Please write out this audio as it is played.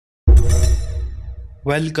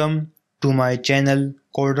Welcome to my channel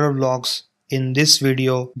Coder Vlogs. In this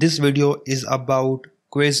video is about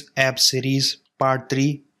quiz app series part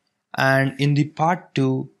 3, and in the part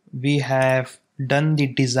 2 we have done the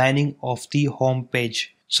designing of the home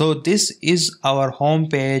page. So this is our home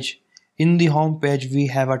page. In the home page we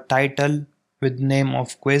have a title with name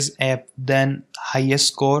of quiz app, then highest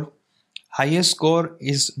score. Highest score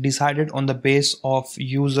is decided on the base of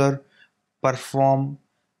user perform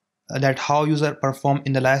that how user performed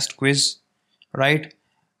in the last quiz, right?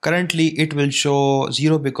 Currently it will show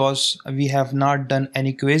 0 because we have not done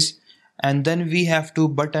any quiz, and then we have to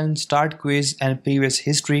button start quiz and previous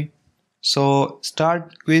history. So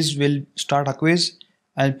start quiz will start a quiz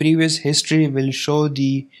and previous history will show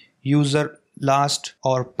the user last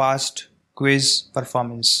or past quiz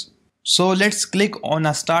performance. So let's click on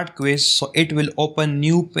a start quiz, so it will open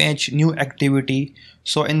new page, new activity.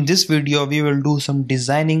 So in this video we will do some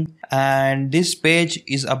designing, and this page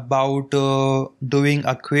is about doing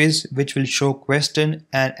a quiz which will show question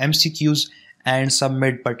and MCQs and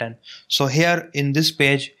submit button. So here in this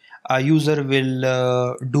page a user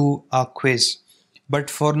will do a quiz, but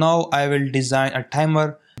for now I will design a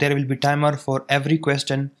timer. There will be timer for every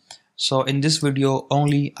question. So in this video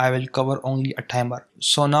only I will cover only a timer.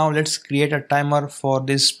 So now let's create a timer for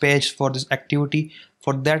this page, for this activity.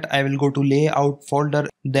 For that I will go to layout folder,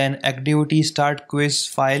 then activity start quiz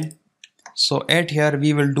file. So at here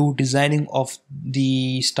we will do designing of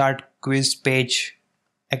the start quiz page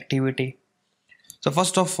activity. So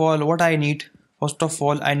first of all what I need,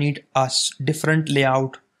 I need a different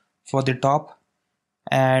layout for the top,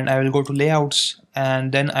 and I will go to layouts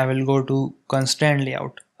and then I will go to constraint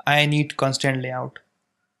layout. I need constraint layout,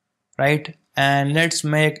 right? And let's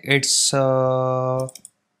make its width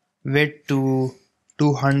to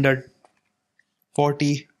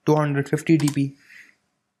 250 dp.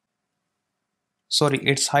 Sorry,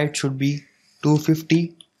 its height should be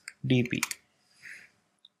 250 dp.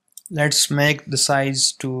 Let's make the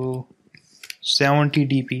size to 70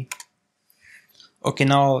 dp. Okay,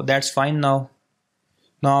 now that's fine. Now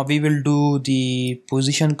we will do the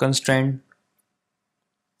position constraint.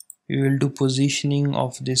 We will do positioning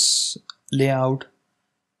of this layout.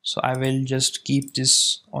 So I will just keep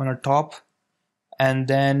this on a top and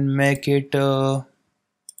then make it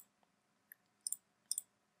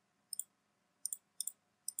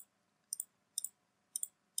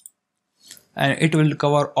and it will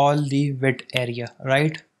cover all the width area,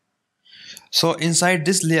 right? So inside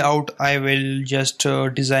this layout I will just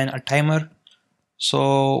design a timer.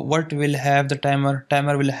 So what will have the timer?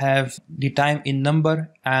 Timer will have the time in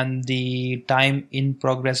number and the time in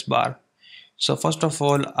progress bar. So first of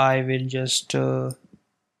all I will just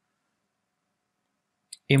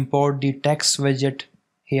import the text widget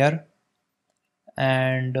here,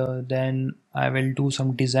 and then I will do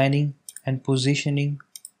some designing and positioning.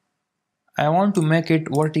 I want to make it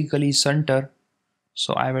vertically center,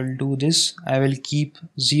 so I will do this. I will keep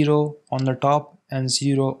 0 on the top and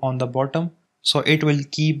 0 on the bottom, so it will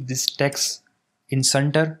keep this text in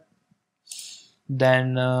center.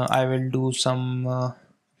 Then I will do some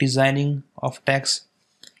designing of text.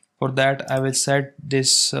 For that I will set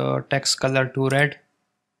this text color to red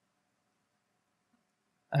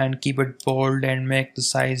and keep it bold and make the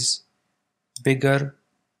size bigger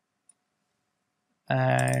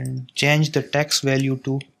and change the text value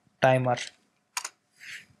to timer,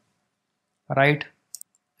 right?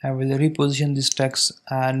 I will reposition this text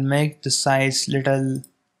and make the size little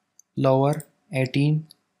lower, 18.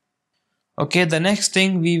 Okay, the next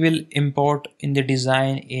thing we will import in the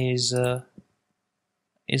design is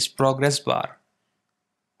progress bar,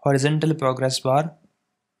 horizontal progress bar.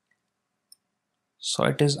 So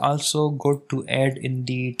it is also good to add in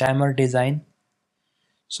the timer design.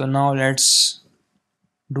 So now let's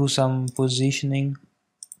do some positioning.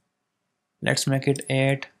 Let's make it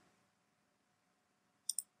 8.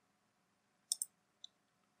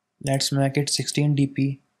 Let's make it 16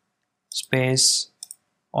 dp space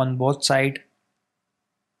on both sides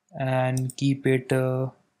and keep it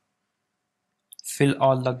fill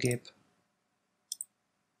all the gap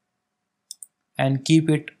and keep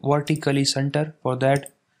it vertically center. For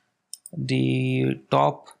that the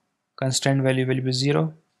top constraint value will be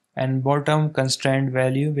 0 and bottom constraint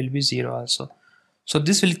value will be 0 also. So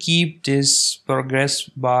this will keep this progress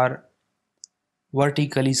bar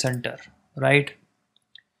vertically center, right?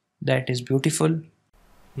 That is beautiful.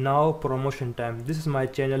 Now promotion time. This is my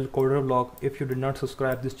channel Coder Vlog. If you did not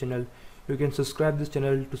subscribe this channel, you can subscribe this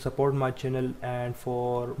channel to support my channel and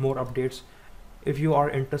for more updates. If you are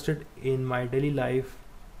interested in my daily life,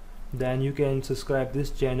 then you can subscribe this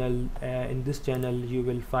channel. In this channel you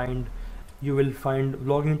will find you will find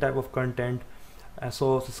vlogging type of content.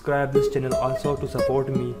 So subscribe this channel also to support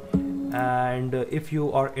me. And if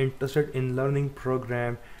you are interested in learning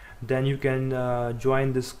program, then you can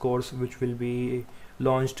join this course, which will be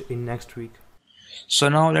launched in next week. So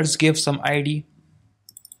now let's give some ID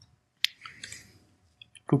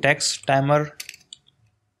to text timer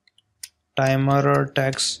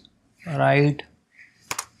text, right,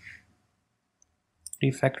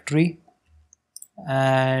 refactory,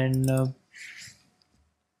 and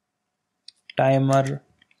timer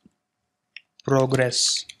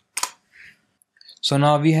progress. So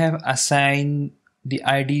now we have assigned the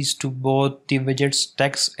IDs to both the widgets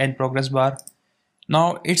text and progress bar.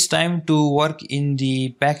 Now it's time to work in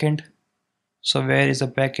the backend. So where is the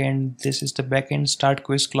backend? This is the backend start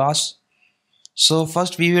quiz class. So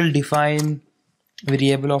first we will define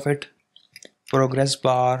variable of it, progress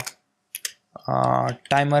bar,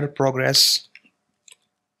 timer progress.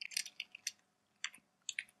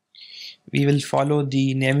 We will follow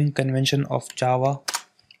the naming convention of Java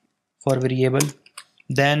for variable.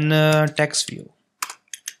 Then text view,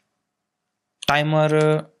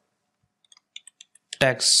 timer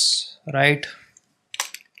text, right?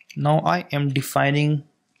 Now I am defining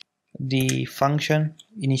the function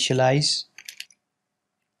initialize.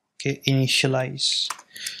 Okay, initialize.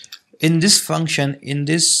 In this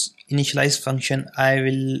initialize function, I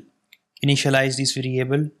will initialize this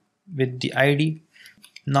variable with the ID.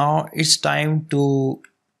 Now it's time to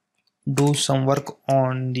do some work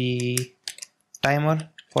on the timer.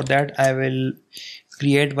 For that I will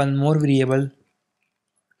create one more variable,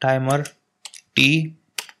 timer t.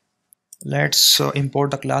 Let's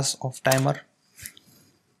import a class of timer.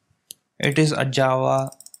 It is a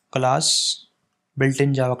Java class,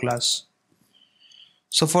 built-in Java class.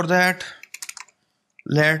 So for that,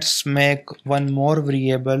 let's make one more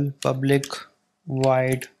variable, public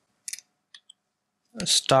void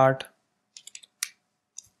start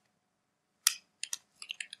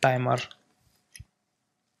timer,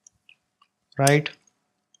 right?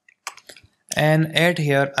 And at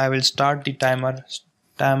here I will start the timer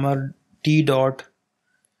t dot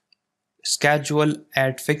schedule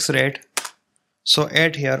at fixed rate. So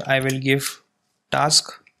at here I will give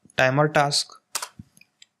task, timer task,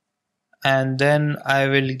 and then I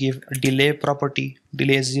will give delay property,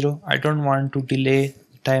 delay 0. I don't want to delay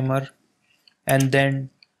timer. And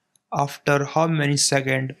then after how many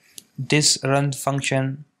seconds this run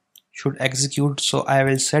function should execute, so I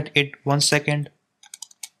will set it 1 second,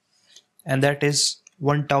 and that is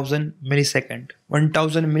 1000 millisecond.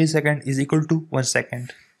 1000 millisecond is equal to 1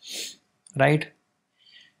 second, right?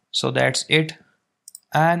 So that's it.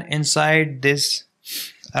 And inside this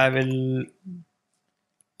I will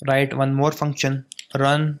write one more function,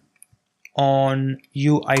 run on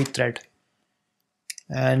UI thread,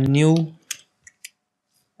 and new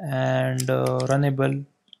and runnable.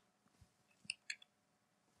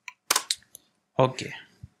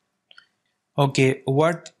 Okay,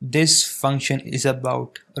 what this function is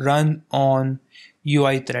about, run on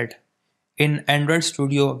UI thread. In Android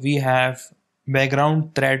Studio we have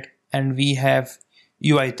background thread and we have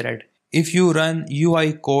UI thread. If you run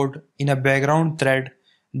UI code in a background thread,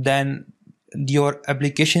 then your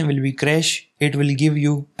application will be crash, it will give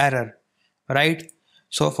you error, right?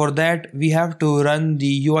 So for that we have to run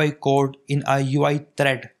the UI code in a UI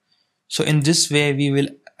thread. So in this way we will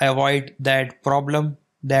avoid that problem,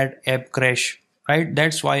 that app crash, right?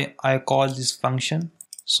 That's why I call this function.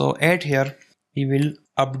 So at here we will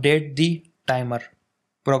update the timer,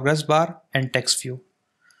 progress bar, and text view.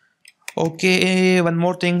 Okay, one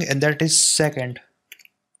more thing, and that is second.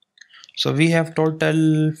 So we have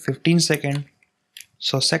total 15 seconds.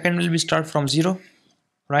 So second will be start from 0,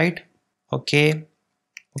 right? Okay,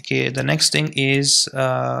 the next thing is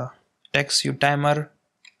text view timer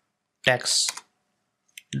text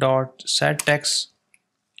dot set text.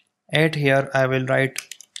 At here I will write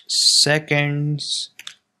seconds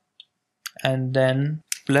and then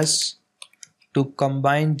plus to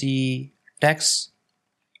combine the text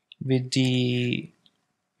with the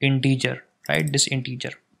integer, right? This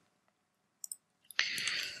integer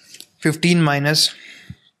 15 minus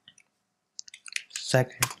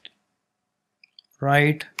second,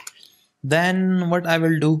 right? Then what I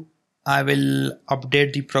will do, I will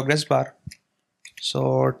update the progress bar.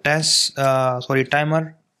 So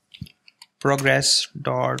timer progress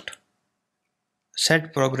dot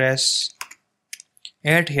set progress.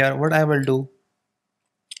 At here what I will do,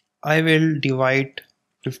 I will divide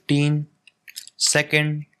 15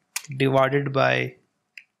 second divided by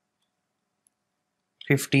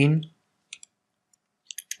 15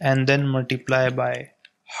 and then multiply by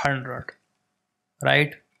 100,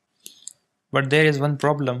 right? but there is one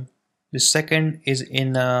problem. The second is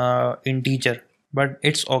in integer, but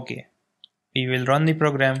it's okay. We will run the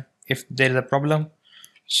program if there is a problem,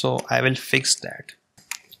 so I will fix that.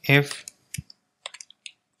 If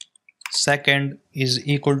second is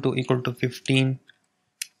equal to 15,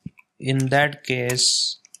 in that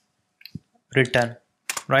case return,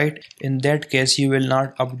 right? In that case you will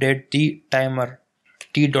not update the timer.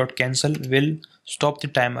 T.cancel will stop the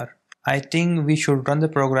timer. I think we should run the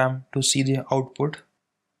program to see the output.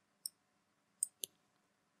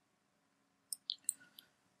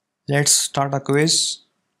 Let's start a quiz.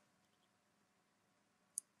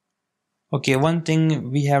 Okay, one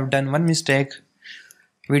thing we have done, one mistake.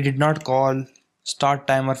 We did not call start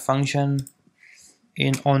timer function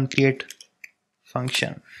in onCreate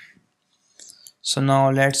function. So now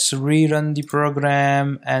let's rerun the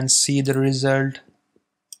program and see the result.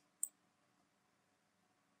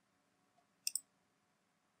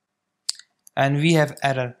 And we have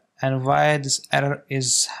error, and why this error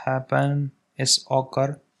is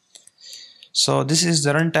occur. So this is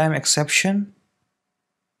the runtime exception.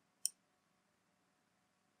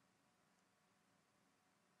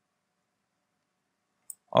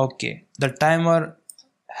 Okay, the timer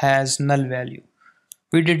has null value.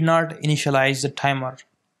 We did not initialize the timer.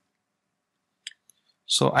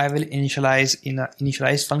 So I will initialize in a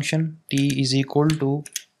initialize function. T is equal to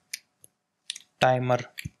timer.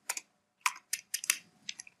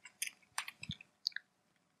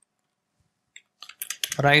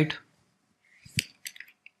 Right.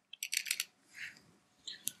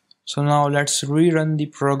 So now let's rerun the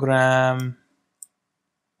program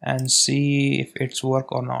and see if it's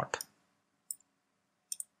work or not.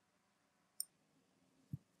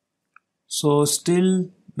 So still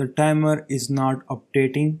the timer is not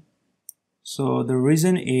updating. So the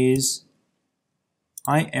reason is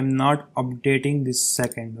I am not updating this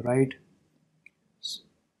second, right?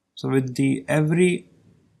 So with the every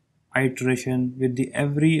iteration, with the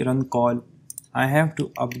every run call, I have to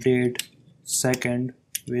update second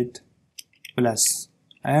with plus.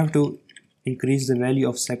 I have to increase the value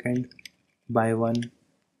of second by 1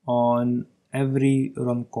 on every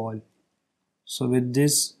run call. So with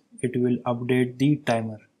this it will update the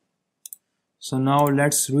timer. So now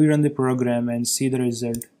let's rerun the program and see the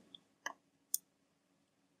result.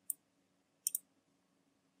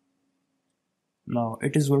 Now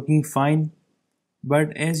it is working fine,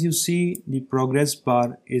 but as you see the progress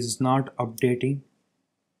bar is not updating,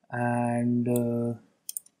 and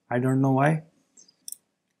I don't know why.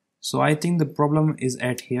 So I think the problem is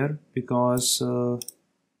at here, because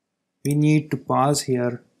we need to pass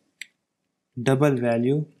here double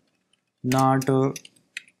value, not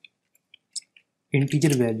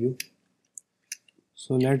integer value.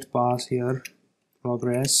 So let's pass here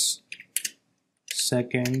progress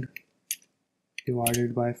second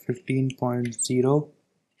divided by 15.0,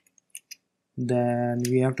 then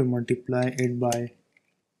we have to multiply it by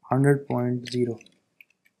 100.0,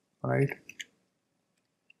 right?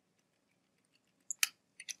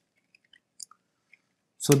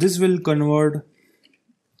 So this will convert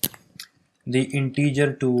the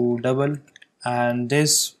integer to double, and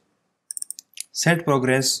this set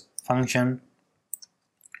progress function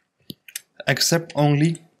accept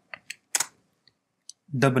only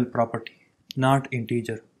double property, not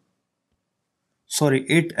integer. Sorry,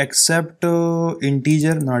 it accept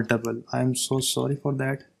integer, not double. I am so sorry for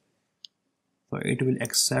that. So it will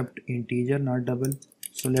accept integer, not double.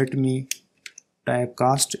 So let me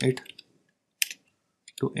typecast it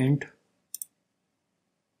to int.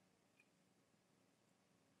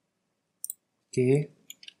 Okay.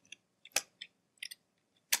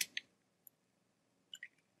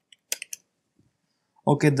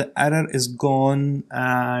 Okay, the error is gone,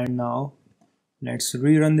 and now let's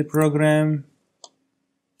rerun the program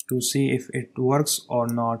to see if it works or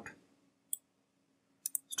not.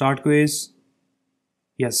 Start quiz.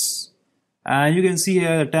 Yes, and you can see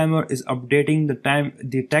here the timer is updating,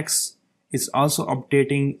 the text is also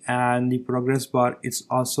updating, and the progress bar is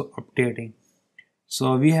also updating.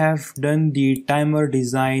 So we have done the timer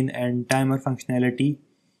design and timer functionality.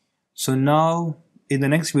 So now in the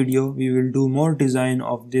next video we will do more design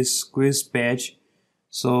of this quiz page.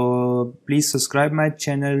 So please subscribe my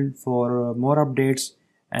channel for more updates,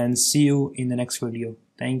 and see you in the next video.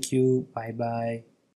 Thank you. Bye bye.